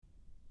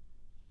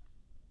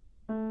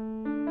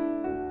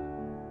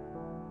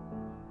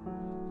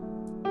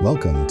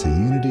Welcome to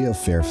Unity of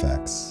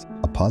Fairfax,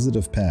 a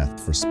positive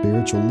path for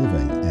spiritual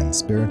living and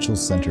spiritual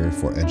center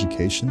for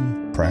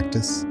education,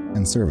 practice,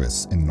 and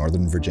service in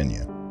Northern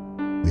Virginia.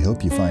 We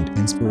hope you find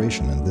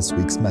inspiration in this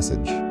week's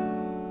message.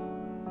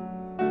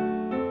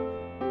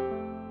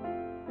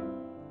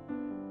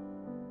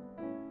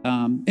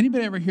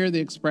 Anybody ever hear the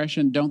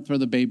expression, don't throw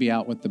the baby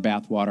out with the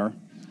bathwater?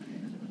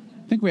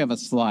 I think we have a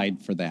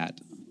slide for that.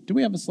 Do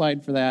we have a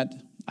slide for that?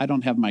 I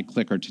don't have my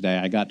clicker today.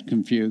 I got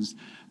confused.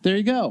 There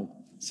you go.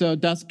 So,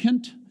 das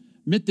Kind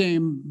mit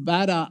dem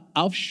Bade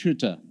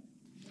aufschütte.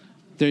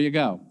 There you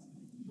go.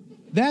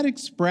 That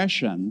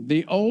expression,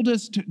 the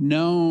oldest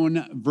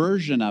known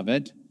version of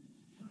it,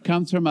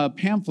 comes from a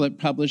pamphlet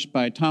published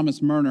by Thomas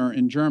Mörner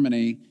in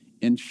Germany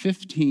in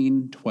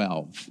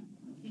 1512.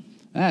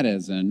 That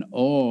is an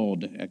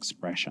old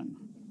expression.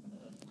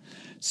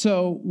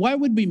 So why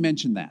would we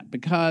mention that?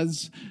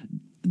 Because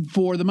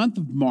for the month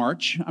of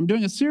March, I'm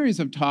doing a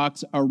series of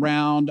talks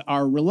around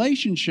our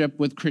relationship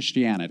with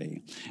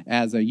Christianity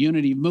as a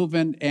unity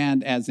movement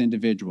and as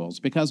individuals,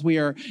 because we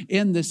are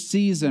in this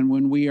season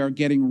when we are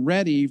getting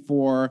ready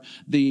for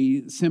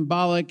the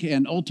symbolic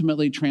and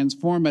ultimately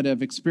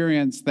transformative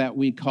experience that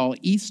we call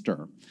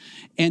Easter.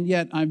 And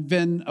yet I've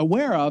been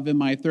aware of in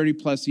my 30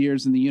 plus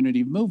years in the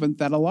Unity movement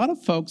that a lot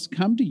of folks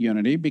come to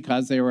Unity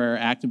because they were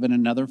active in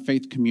another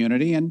faith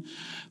community and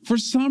for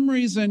some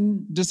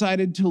reason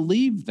decided to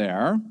leave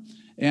there.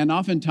 And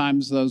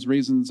oftentimes those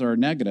reasons are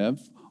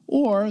negative.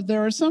 Or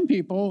there are some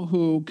people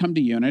who come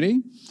to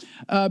Unity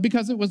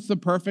because it was the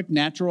perfect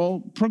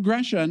natural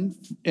progression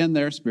in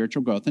their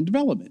spiritual growth and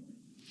development.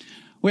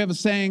 We have a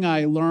saying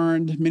I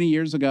learned many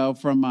years ago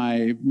from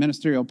my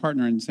ministerial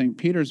partner in St.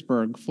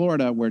 Petersburg,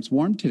 Florida, where it's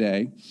warm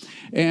today.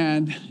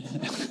 And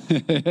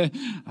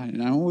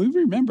we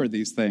remember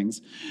these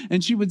things.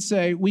 And she would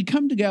say, we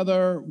come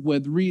together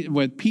with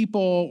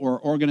people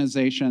or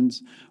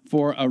organizations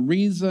for a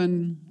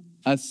reason,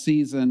 a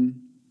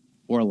season,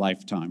 or a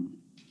lifetime.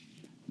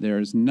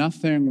 There's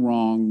nothing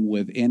wrong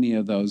with any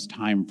of those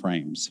time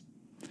frames.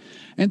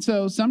 And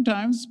so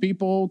sometimes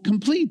people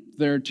complete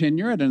their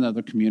tenure at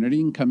another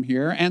community and come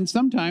here, and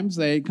sometimes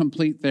they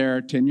complete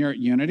their tenure at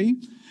Unity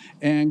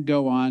and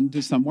go on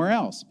to somewhere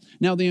else.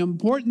 Now, the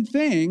important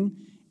thing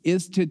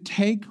is to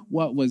take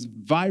what was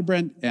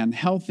vibrant and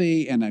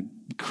healthy and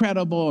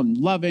incredible and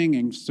loving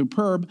and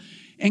superb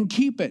and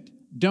keep it.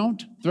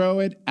 Don't throw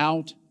it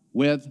out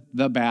with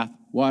the bath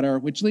water,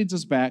 which leads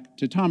us back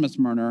to Thomas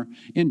Mörner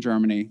in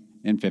Germany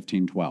in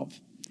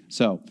 1512.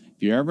 So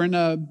if you're ever in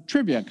a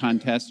trivia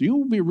contest, you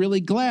will be really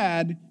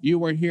glad you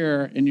were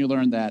here and you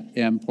learned that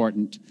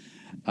important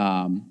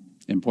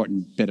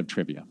bit of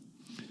trivia.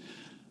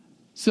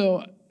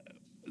 So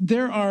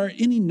there are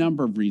any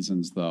number of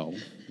reasons, though,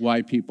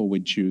 why people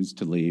would choose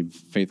to leave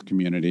faith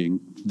community,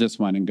 this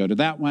one and go to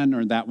that one,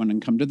 or that one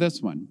and come to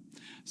this one.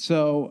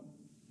 So,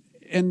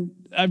 and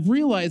I've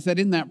realized that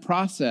in that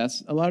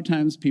process, a lot of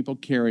times people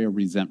carry a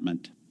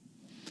resentment.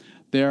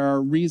 There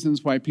are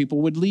reasons why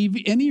people would leave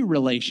any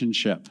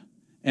relationship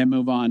and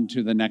move on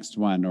to the next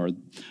one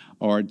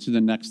or to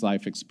the next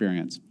life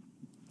experience.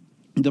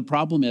 The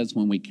problem is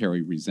when we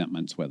carry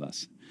resentments with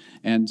us.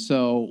 And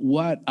so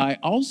what I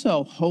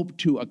also hope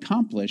to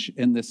accomplish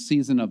in this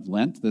season of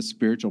Lent, this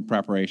spiritual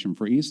preparation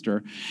for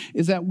Easter,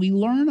 is that we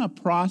learn a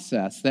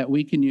process that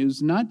we can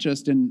use not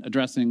just in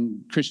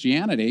addressing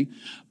Christianity,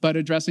 but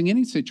addressing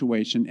any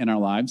situation in our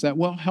lives that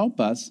will help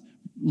us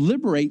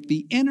liberate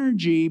the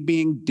energy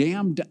being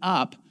dammed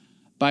up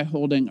by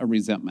holding a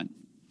resentment.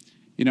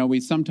 You know,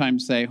 we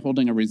sometimes say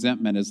holding a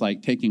resentment is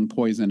like taking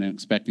poison and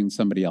expecting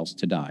somebody else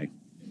to die.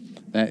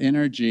 That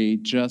energy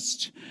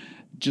just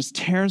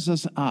tears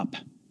us up.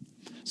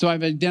 So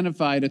I've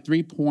identified a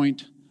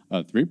three-point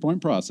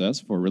process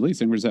for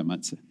releasing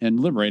resentments and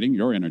liberating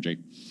your energy.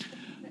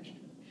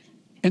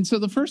 And so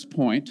the first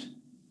point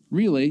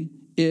really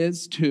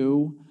is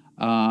to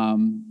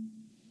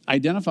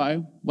identify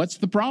what's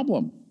the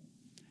problem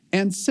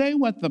and say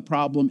what the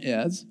problem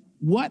is,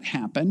 what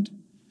happened,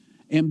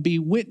 and be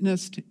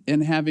witnessed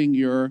in having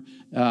your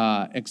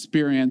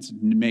experience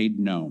made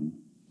known.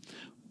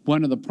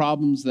 One of the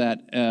problems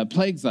that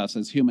plagues us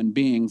as human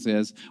beings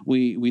is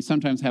we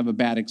sometimes have a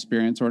bad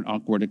experience or an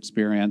awkward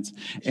experience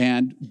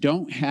and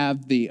don't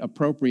have the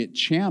appropriate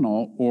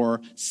channel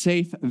or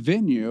safe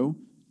venue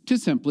to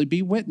simply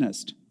be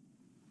witnessed.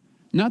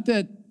 Not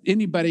that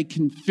anybody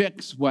can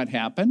fix what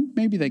happened.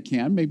 Maybe they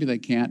can, maybe they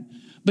can't.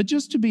 But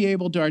just to be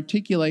able to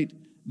articulate,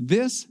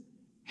 this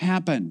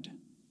happened.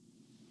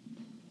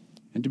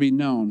 And to be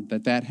known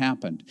that that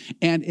happened.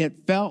 And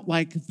it felt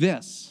like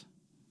this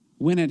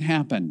when it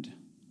happened.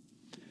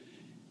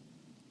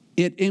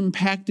 It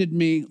impacted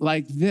me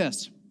like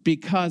this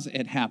because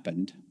it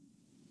happened.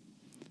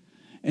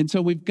 And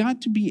so we've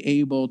got to be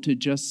able to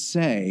just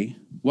say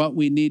what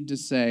we need to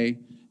say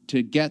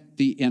to get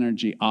the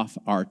energy off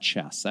our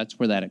chest. That's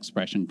where that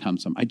expression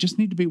comes from. I just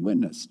need to be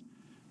witnessed.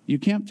 You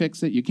can't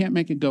fix it. You can't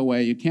make it go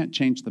away. You can't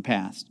change the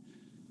past.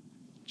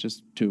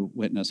 Just to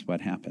witness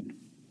what happened.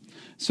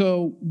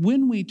 So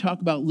when we talk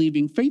about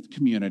leaving faith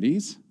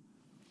communities,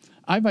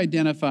 I've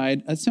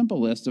identified a simple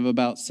list of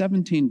about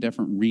 17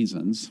 different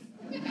reasons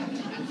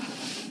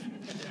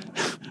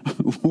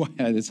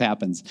why this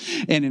happens.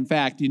 And in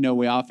fact,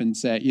 we often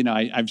say,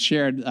 I've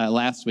shared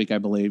last week, I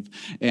believe,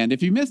 and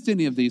if you missed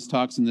any of these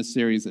talks in this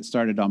series that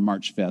started on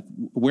March 5th,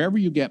 wherever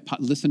you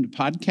listen to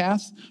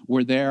podcasts,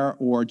 we're there,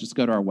 or just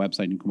go to our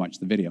website and you can watch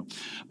the video.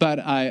 But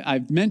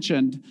I've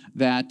mentioned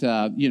that,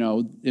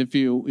 if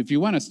you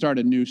want to start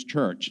a new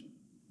church,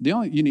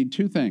 you need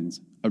two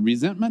things, a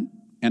resentment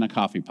and a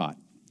coffee pot.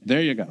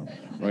 There you go.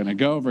 We're going to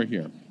go over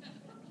here.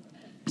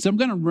 So I'm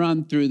going to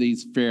run through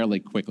these fairly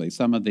quickly.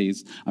 Some of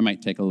these I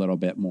might take a little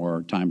bit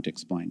more time to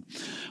explain.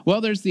 Well,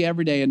 there's the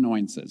everyday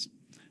annoyances.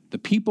 The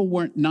people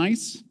weren't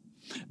nice.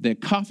 The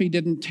coffee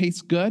didn't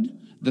taste good.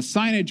 The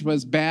signage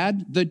was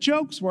bad. The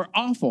jokes were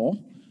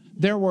awful.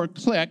 There were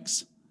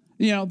cliques.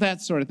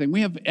 That sort of thing.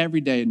 We have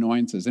everyday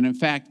annoyances. And in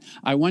fact,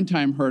 I one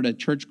time heard a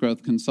church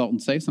growth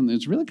consultant say something that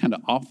was really kind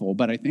of awful,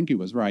 but I think he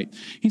was right.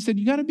 He said,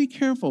 you got to be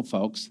careful,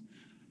 folks.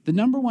 The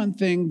number one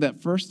thing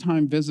that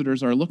first-time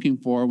visitors are looking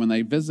for when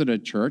they visit a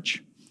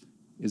church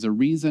is a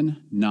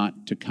reason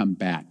not to come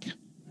back.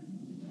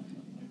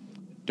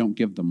 Don't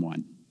give them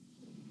one.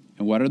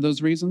 And what are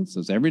those reasons?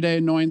 Those everyday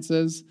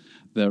annoyances,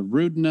 the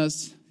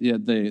rudeness,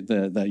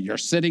 the you're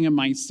sitting in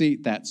my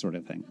seat, that sort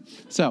of thing.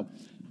 So,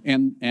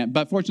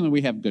 but fortunately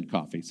we have good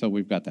coffee, so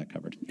we've got that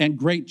covered. And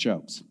great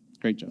jokes.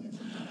 Great jokes.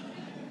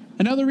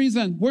 Another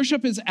reason,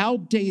 worship is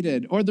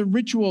outdated, or the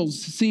rituals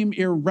seem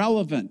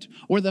irrelevant,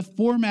 or the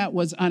format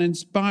was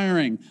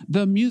uninspiring,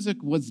 the music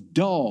was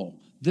dull,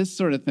 this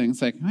sort of thing.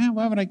 It's like,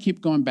 why would I keep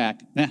going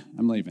back?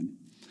 I'm leaving.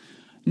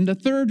 And the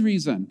third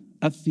reason,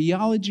 a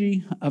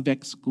theology of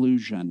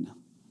exclusion.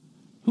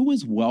 Who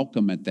is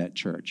welcome at that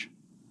church?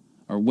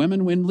 Are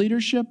women in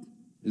leadership?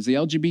 Is the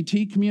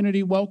LGBT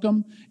community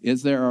welcome?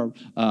 Is there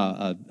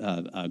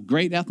a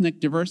great ethnic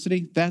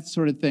diversity? That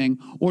sort of thing.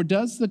 Or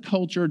does the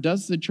culture,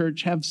 does the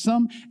church have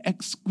some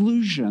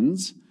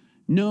exclusions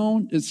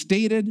known,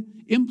 stated,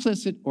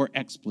 implicit, or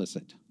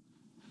explicit?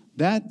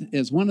 That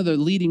is one of the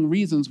leading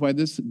reasons why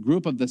this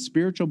group of the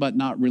spiritual but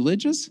not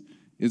religious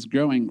is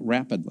growing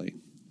rapidly.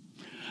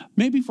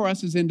 Maybe for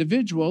us as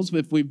individuals,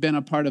 if we've been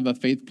a part of a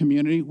faith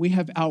community, we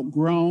have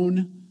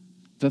outgrown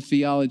the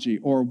theology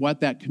or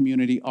what that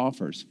community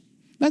offers.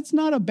 That's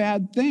not a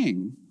bad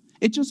thing.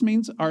 It just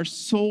means our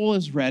soul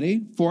is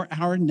ready for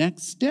our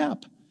next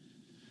step.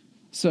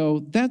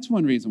 So that's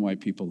one reason why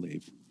people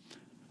leave.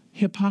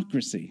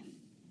 Hypocrisy.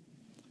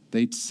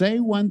 They say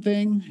one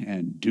thing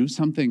and do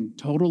something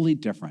totally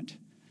different.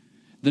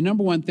 The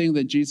number one thing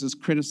that Jesus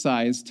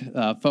criticized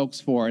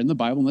folks for in the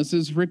Bible, and this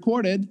is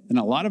recorded in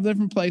a lot of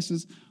different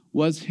places,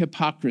 was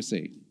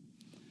hypocrisy.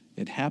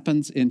 It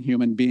happens in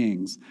human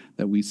beings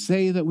that we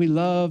say that we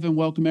love and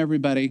welcome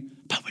everybody,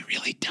 but we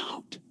really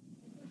don't.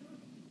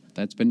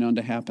 That's been known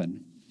to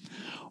happen.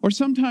 Or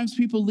sometimes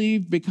people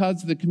leave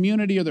because the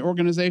community or the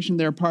organization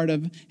they're part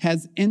of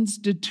has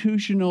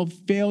institutional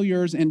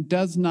failures and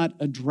does not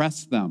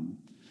address them.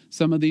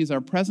 Some of these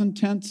are present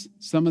tense,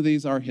 some of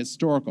these are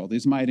historical.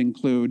 These might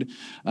include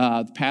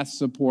past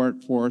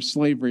support for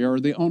slavery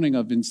or the owning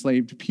of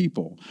enslaved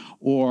people,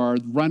 or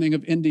running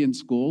of Indian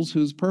schools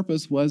whose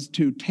purpose was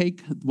to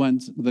take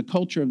the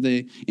culture of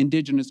the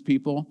indigenous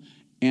people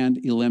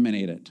and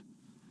eliminate it.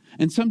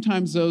 And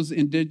sometimes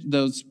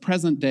those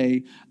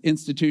present-day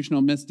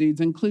institutional misdeeds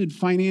include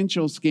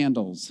financial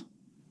scandals,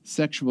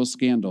 sexual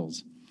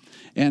scandals.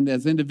 And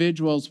as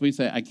individuals, we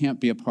say, I can't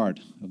be a part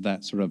of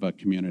that sort of a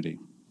community.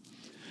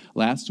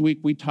 Last week,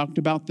 we talked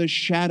about the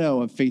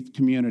shadow of faith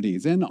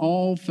communities, and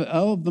all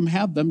of them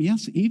have them,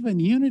 yes, even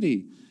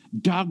unity,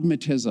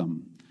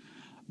 dogmatism,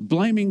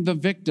 blaming the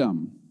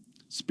victim,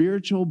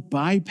 spiritual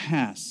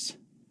bypass,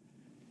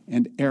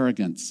 and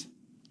arrogance.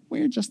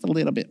 We're just a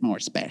little bit more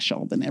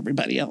special than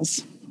everybody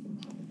else.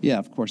 Yeah,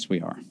 of course we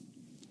are.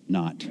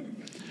 Not.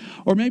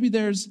 Or maybe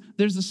there's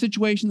a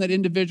situation that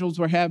individuals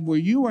will have where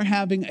you are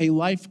having a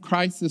life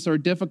crisis or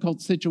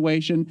difficult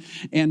situation,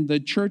 and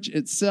the church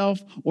itself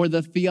or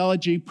the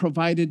theology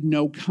provided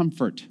no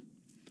comfort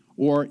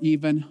or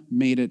even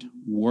made it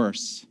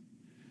worse.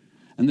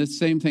 And this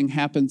same thing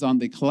happens on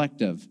the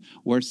collective,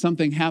 where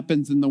something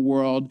happens in the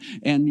world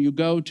and you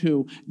go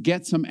to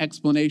get some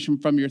explanation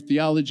from your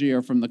theology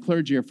or from the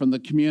clergy or from the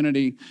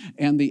community,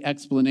 and the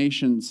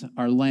explanations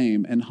are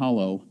lame and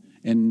hollow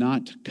and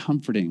not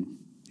comforting.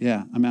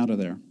 Yeah, I'm out of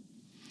there.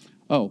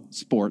 Oh,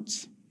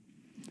 sports.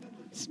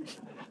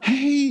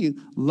 Hey, a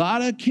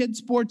lot of kid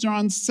sports are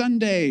on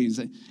Sundays,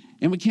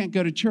 and we can't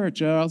go to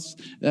church, or else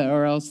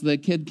the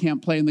kid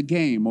can't play in the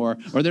game, or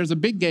there's a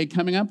big game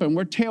coming up and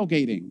we're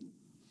tailgating.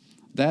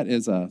 That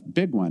is a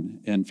big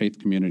one in faith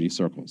community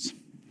circles.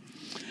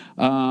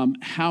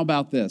 How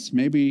about this?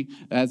 Maybe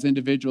as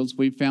individuals,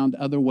 we've found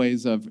other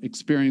ways of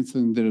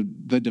experiencing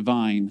the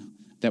divine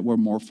that were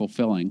more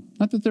fulfilling.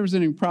 Not that there was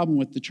any problem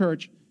with the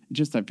church,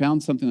 just I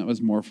found something that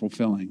was more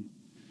fulfilling.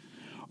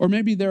 Or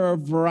maybe there are a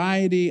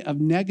variety of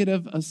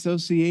negative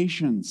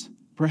associations.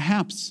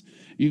 Perhaps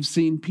you've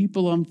seen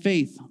people on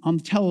faith, on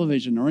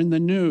television, or in the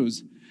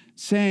news,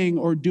 saying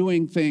or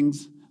doing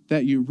things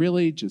that you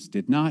really just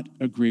did not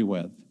agree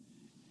with.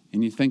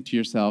 And you think to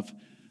yourself,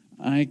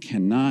 I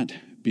cannot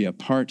be a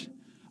part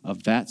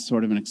of that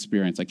sort of an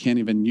experience. I can't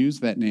even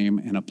use that name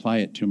and apply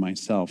it to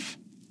myself.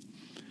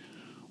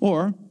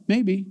 Or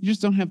maybe you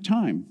just don't have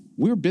time.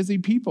 We're busy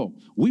people.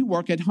 We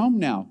work at home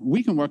now.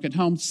 We can work at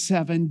home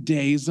 7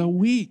 days a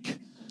week.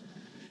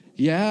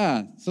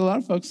 Yeah, so a lot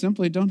of folks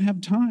simply don't have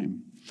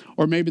time.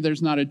 Or maybe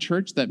there's not a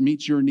church that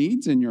meets your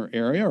needs in your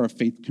area or a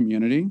faith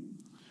community.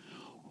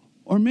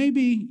 Or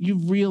maybe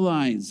you've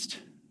realized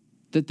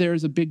that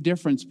there's a big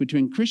difference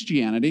between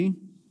Christianity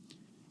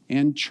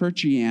and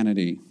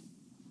churchianity.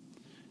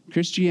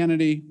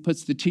 Christianity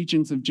puts the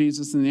teachings of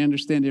Jesus and the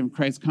understanding of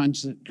Christ's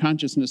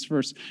consciousness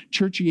first.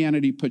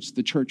 Churchianity puts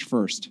the church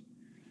first,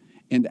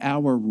 and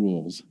our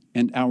rules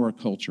and our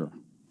culture.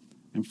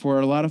 And for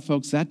a lot of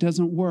folks, that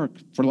doesn't work.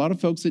 For a lot of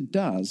folks, it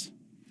does.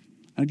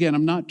 Again,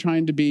 I'm not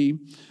trying to be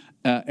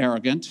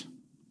arrogant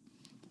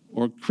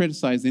or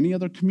criticize any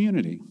other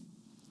community,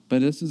 but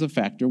this is a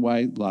factor why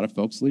a lot of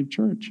folks leave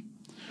church.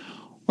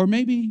 Or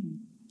maybe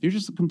you're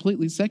just a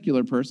completely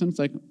secular person. It's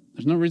like,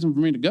 there's no reason for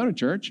me to go to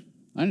church.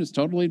 I just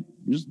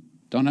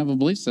don't have a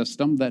belief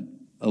system that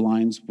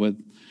aligns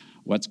with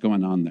what's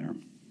going on there.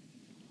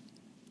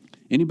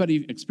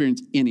 Anybody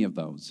experience any of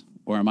those?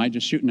 Or am I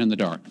just shooting in the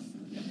dark?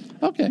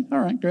 Okay, all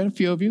right, great. A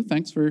few of you.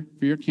 Thanks for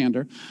your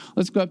candor.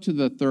 Let's go up to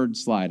the third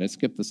slide. I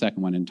skipped the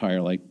second one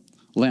entirely.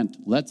 Lent.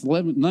 Let's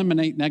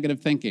eliminate negative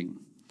thinking.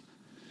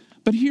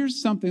 But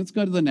here's something. Let's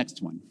go to the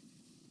next one.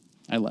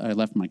 I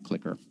left my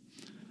clicker.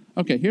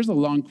 Okay, here's a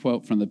long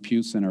quote from the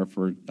Pew Center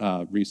for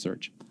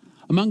Research.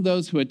 Among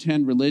those who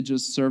attend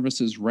religious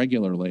services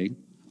regularly,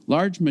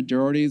 large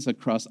majorities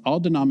across all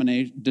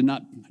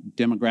demographic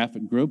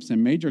groups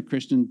and major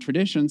Christian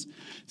traditions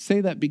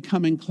say that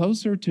becoming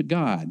closer to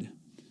God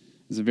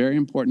is a very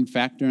important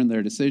factor in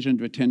their decision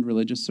to attend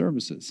religious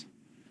services.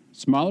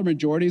 Smaller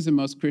majorities in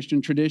most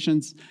Christian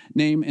traditions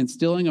name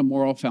instilling a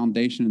moral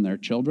foundation in their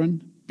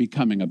children,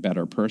 becoming a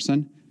better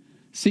person,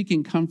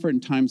 seeking comfort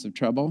in times of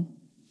trouble,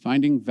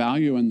 finding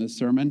value in the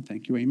sermon,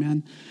 thank you,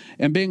 amen,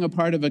 and being a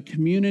part of a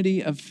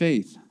community of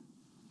faith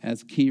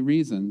as key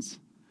reasons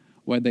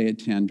why they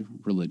attend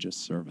religious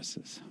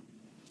services.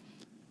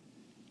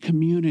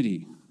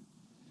 Community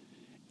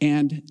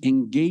and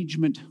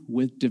engagement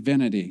with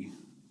divinity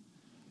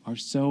are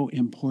so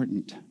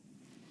important.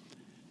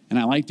 And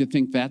I like to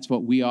think that's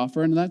what we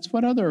offer, and that's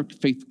what other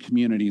faith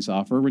communities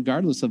offer,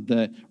 regardless of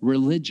the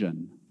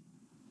religion.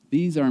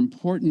 These are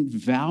important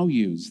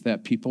values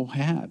that people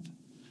have.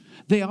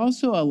 They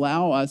also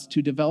allow us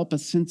to develop a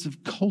sense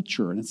of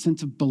culture and a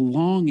sense of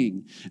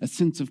belonging, a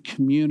sense of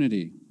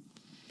community.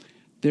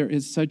 There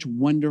is such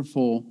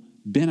wonderful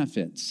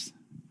benefits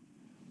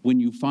when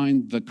you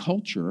find the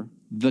culture,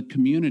 the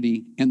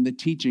community, and the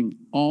teaching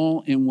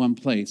all in one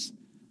place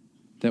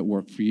that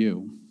work for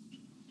you.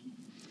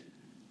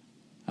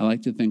 I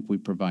like to think we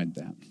provide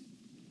that.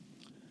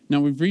 Now,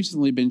 we've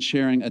recently been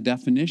sharing a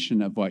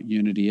definition of what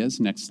unity is.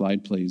 Next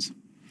slide, please.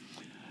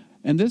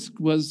 And this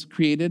was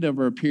created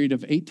over a period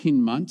of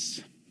 18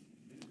 months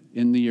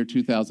in the year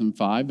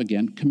 2005.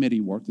 Again,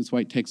 committee work. That's why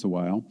it takes a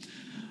while.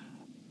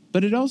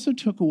 But it also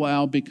took a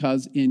while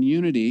because in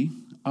unity,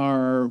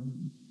 our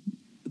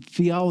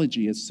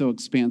theology is so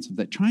expansive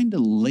that trying to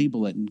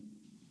label it and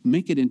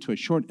make it into a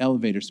short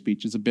elevator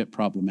speech is a bit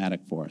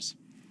problematic for us.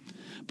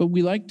 But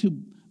we like to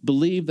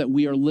believe that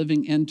we are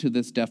living into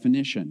this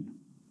definition.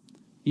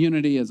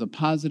 Unity is a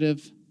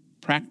positive,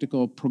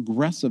 practical,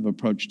 progressive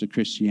approach to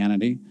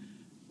Christianity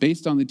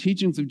based on the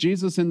teachings of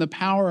Jesus and the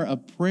power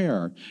of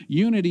prayer.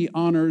 Unity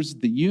honors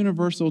the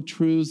universal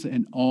truths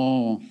in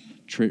all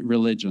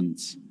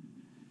religions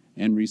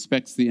and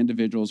respects the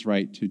individual's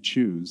right to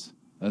choose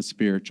a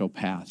spiritual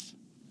path.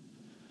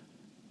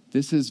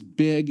 This is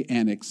big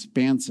and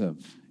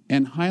expansive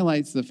and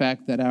highlights the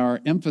fact that our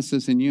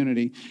emphasis in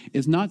unity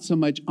is not so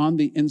much on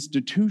the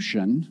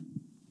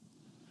institution,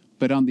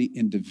 but on the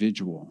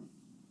individual.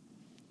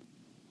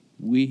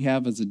 We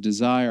have as a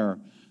desire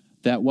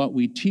that what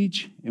we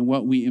teach and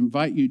what we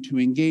invite you to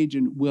engage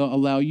in will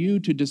allow you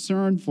to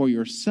discern for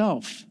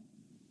yourself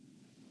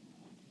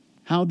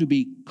how to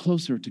be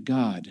closer to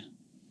God,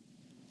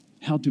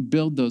 how to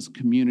build those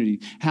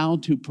communities, how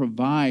to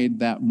provide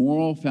that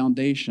moral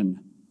foundation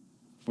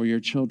for your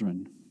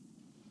children.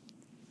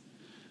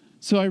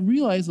 So I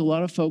realize a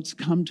lot of folks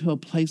come to a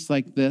place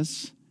like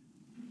this,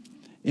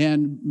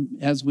 and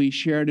as we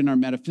shared in our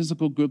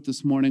metaphysical group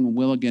this morning and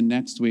will again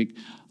next week,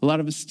 a lot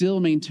of us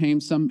still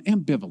maintain some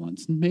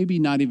ambivalence, maybe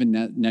not even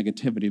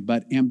negativity,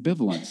 but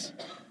ambivalence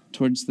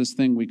towards this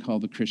thing we call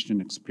the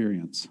Christian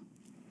experience.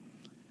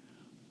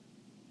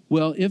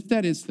 Well, if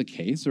that is the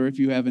case, or if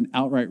you have an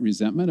outright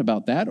resentment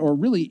about that, or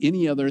really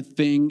any other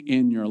thing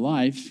in your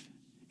life,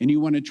 and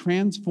you want to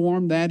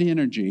transform that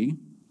energy,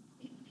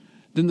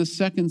 then the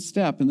second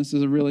step, and this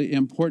is a really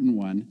important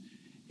one,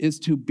 is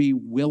to be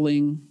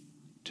willing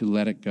to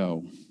let it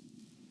go.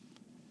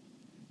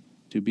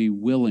 To be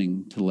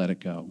willing to let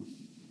it go.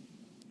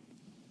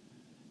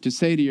 to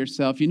say to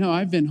yourself,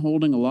 I've been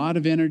holding a lot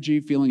of energy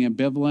feeling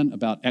ambivalent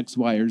about X,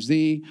 Y, or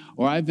Z,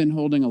 or I've been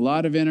holding a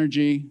lot of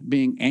energy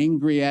being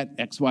angry at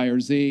X, Y, or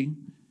Z.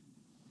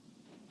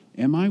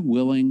 Am I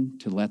willing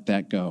to let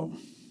that go?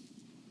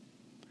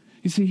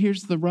 You see,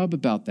 here's the rub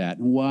about that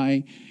and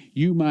why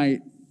you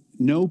might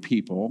know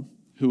people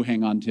who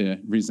hang on to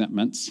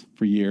resentments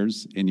for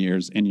years and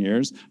years and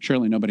years.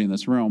 Surely nobody in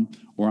this room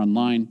or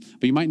online,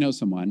 but you might know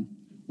someone.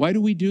 Why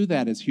do we do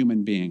that as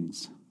human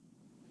beings?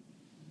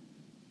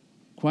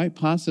 Quite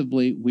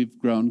possibly, we've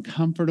grown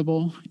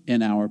comfortable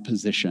in our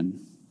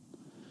position.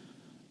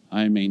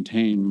 I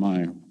maintain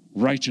my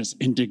righteous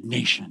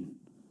indignation.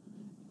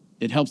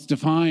 It helps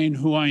define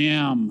who I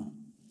am.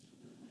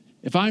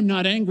 If I'm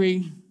not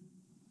angry,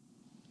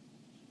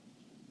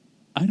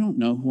 I don't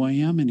know who I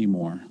am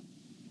anymore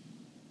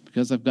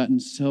because I've gotten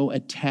so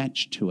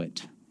attached to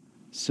it,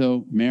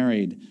 so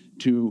married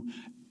to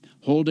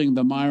holding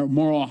the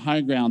moral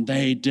high ground.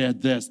 They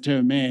did this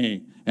to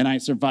me, and I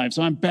survived,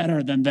 so I'm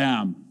better than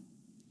them.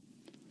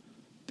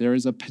 There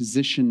is a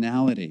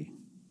positionality,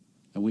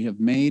 and we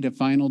have made a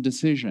final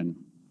decision.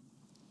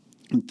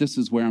 And this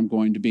is where I'm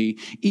going to be,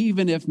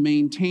 even if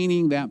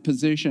maintaining that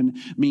position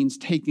means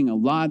taking a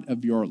lot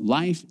of your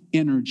life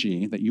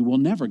energy that you will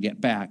never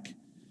get back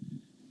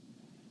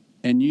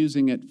and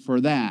using it for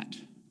that,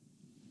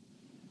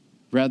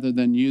 rather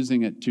than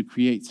using it to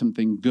create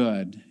something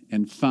good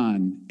and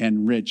fun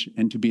and rich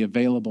and to be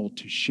available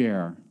to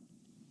share.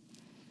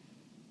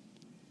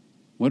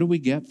 What do we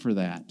get for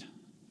that?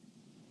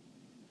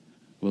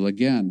 Well,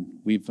 again,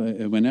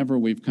 whenever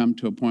we've come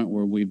to a point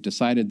where we've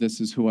decided this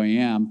is who I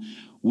am,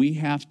 we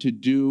have to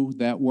do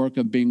that work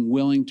of being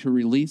willing to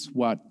release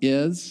what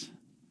is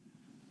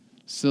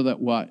so that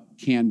what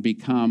can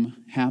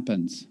become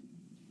happens.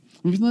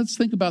 Let's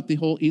think about the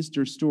whole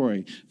Easter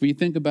story. If you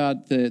think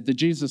about the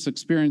Jesus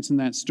experience in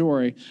that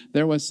story,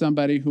 there was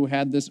somebody who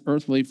had this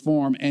earthly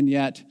form, and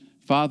yet,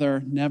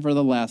 Father,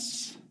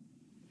 nevertheless,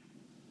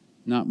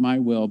 not my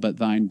will, but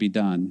thine be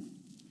done.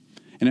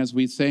 And as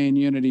we say in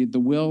Unity, the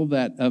will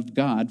of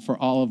God for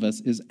all of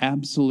us is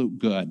absolute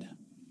good,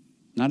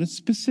 not a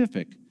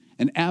specific,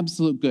 an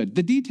absolute good.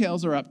 The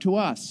details are up to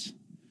us.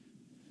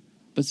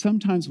 But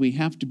sometimes we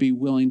have to be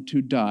willing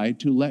to die,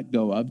 to let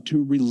go of,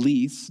 to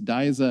release.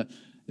 Die is a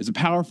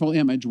powerful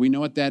image. We know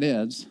what that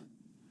is.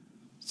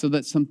 So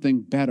that something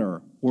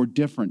better or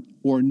different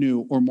or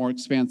new or more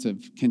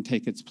expansive can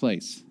take its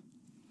place.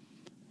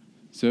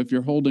 So if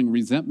you're holding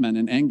resentment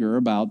and anger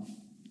about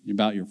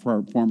your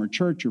former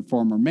church, your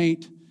former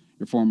mate,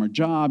 your former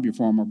job, your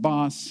former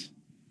boss,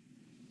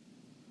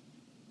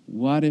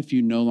 what if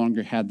you no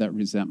longer had that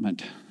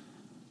resentment?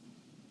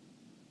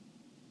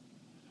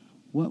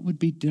 What would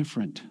be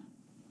different?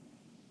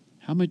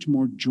 How much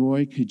more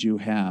joy could you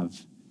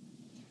have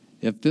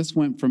if this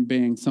went from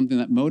being something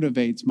that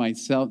motivates my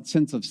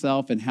sense of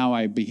self and how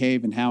I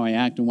behave and how I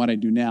act and what I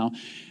do now,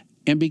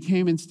 and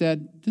became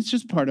instead, this is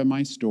just part of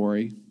my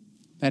story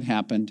that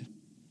happened.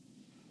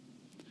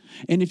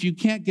 And if you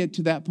can't get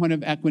to that point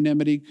of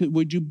equanimity,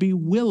 would you be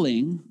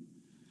willing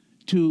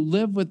to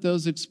live with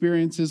those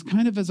experiences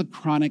kind of as a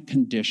chronic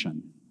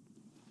condition?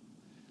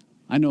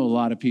 I know a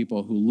lot of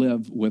people who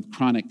live with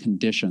chronic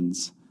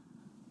conditions,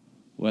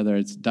 whether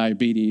it's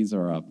diabetes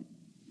or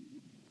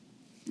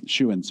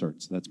shoe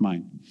inserts. That's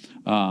mine.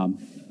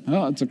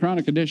 It's a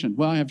chronic condition.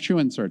 Well, I have shoe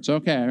inserts.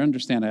 Okay, I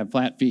understand. I have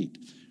flat feet.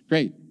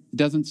 Great. It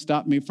doesn't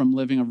stop me from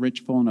living a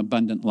rich, full, and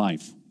abundant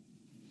life.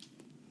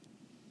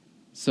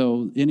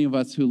 So any of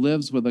us who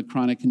lives with a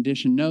chronic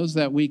condition knows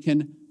that we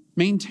can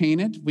maintain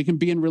it. We can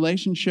be in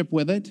relationship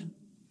with it.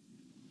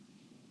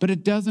 But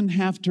it doesn't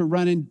have to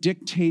run and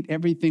dictate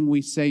everything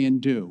we say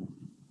and do.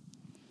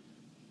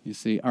 You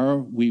see, are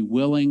we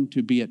willing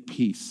to be at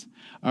peace?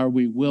 Are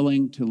we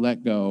willing to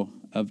let go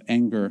of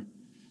anger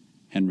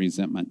and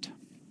resentment?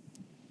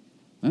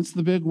 That's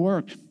the big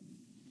work.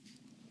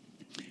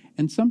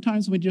 And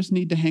sometimes we just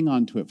need to hang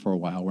on to it for a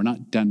while. We're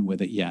not done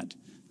with it yet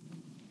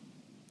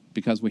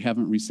because we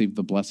haven't received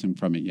the blessing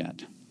from it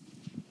yet.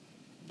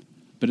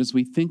 But as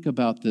we think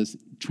about this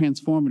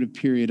transformative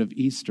period of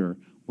Easter,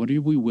 what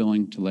are we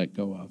willing to let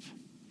go of?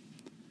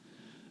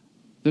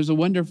 There's a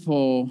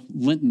wonderful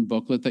Lenten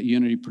booklet that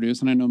Unity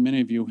produced, and I know many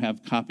of you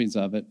have copies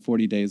of it,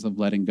 40 Days of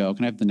Letting Go.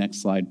 Can I have the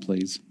next slide,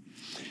 please?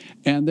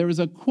 And there was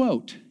a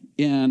quote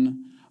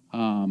in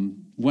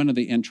one of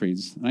the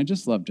entries, and I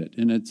just loved it.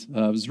 And it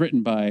was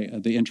written by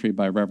the entry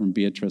by Reverend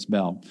Beatrice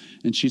Bell.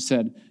 And she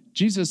said,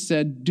 Jesus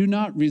said, "Do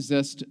not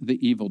resist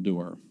the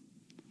evildoer.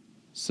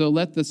 So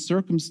let the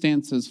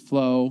circumstances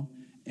flow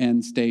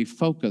and stay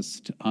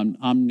focused on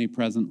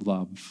omnipresent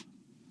love.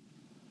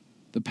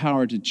 The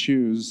power to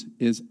choose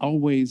is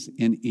always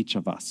in each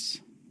of us.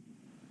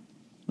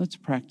 Let's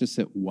practice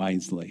it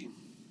wisely."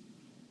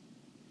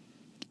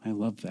 I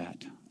love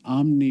that.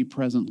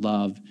 Omnipresent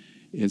love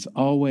is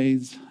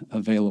always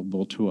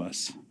available to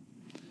us.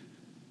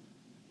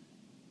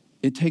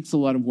 It takes a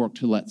lot of work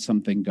to let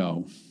something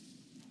go,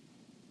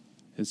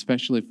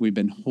 especially if we've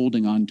been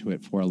holding on to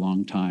it for a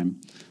long time.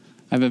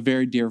 I have a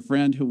very dear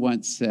friend who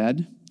once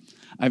said,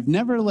 I've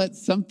never let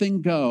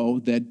something go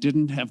that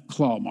didn't have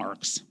claw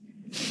marks.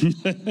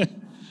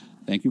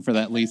 Thank you for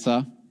that,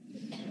 Lisa.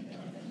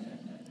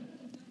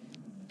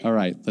 All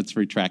right, let's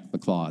retract the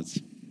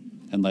claws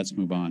and let's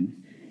move on.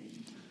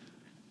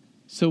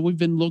 So we've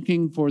been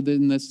looking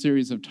in this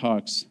series of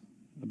talks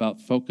about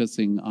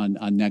focusing on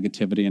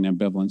negativity and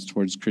ambivalence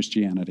towards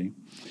Christianity.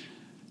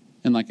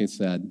 And like I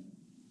said,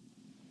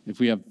 if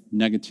we have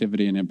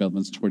negativity and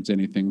ambivalence towards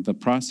anything, the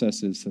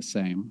process is the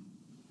same.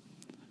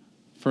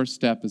 First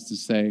step is to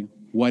say,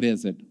 what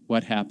is it?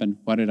 What happened?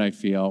 What did I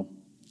feel?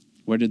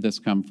 Where did this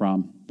come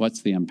from?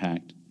 What's the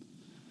impact?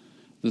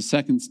 The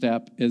second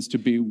step is to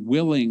be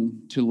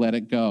willing to let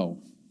it go.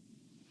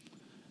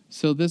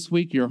 So this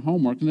week, your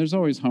homework, and there's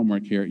always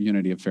homework here at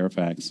Unity of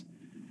Fairfax,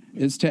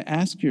 is to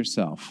ask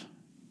yourself,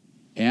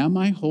 am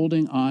I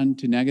holding on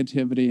to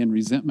negativity and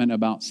resentment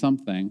about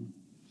something?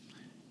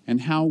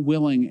 And how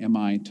willing am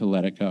I to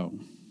let it go?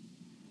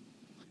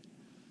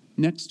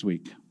 Next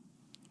week,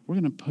 we're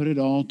going to put it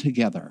all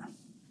together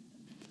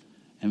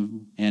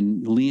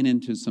and lean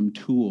into some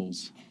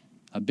tools,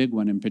 a big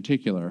one in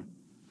particular,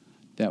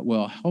 that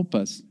will help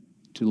us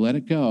to let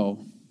it go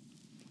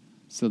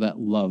so that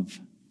love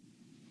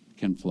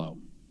can flow.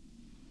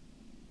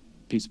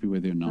 Peace be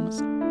with you.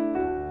 Namaste.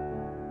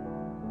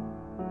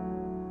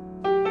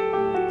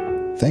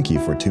 Thank you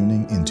for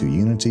tuning into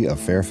Unity of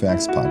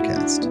Fairfax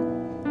podcast.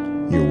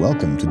 You're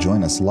welcome to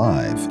join us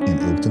live in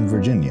Oakton,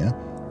 Virginia,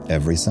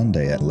 every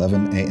Sunday at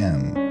 11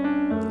 a.m.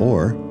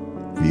 or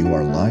view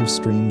our live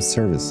stream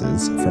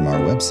services from our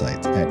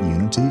website at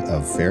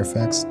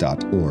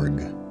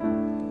unityoffairfax.org.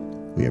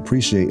 We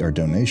appreciate your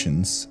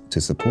donations to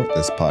support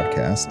this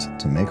podcast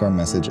to make our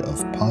message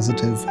of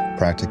positive,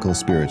 practical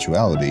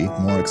spirituality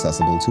more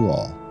accessible to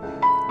all.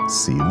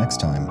 See you next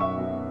time.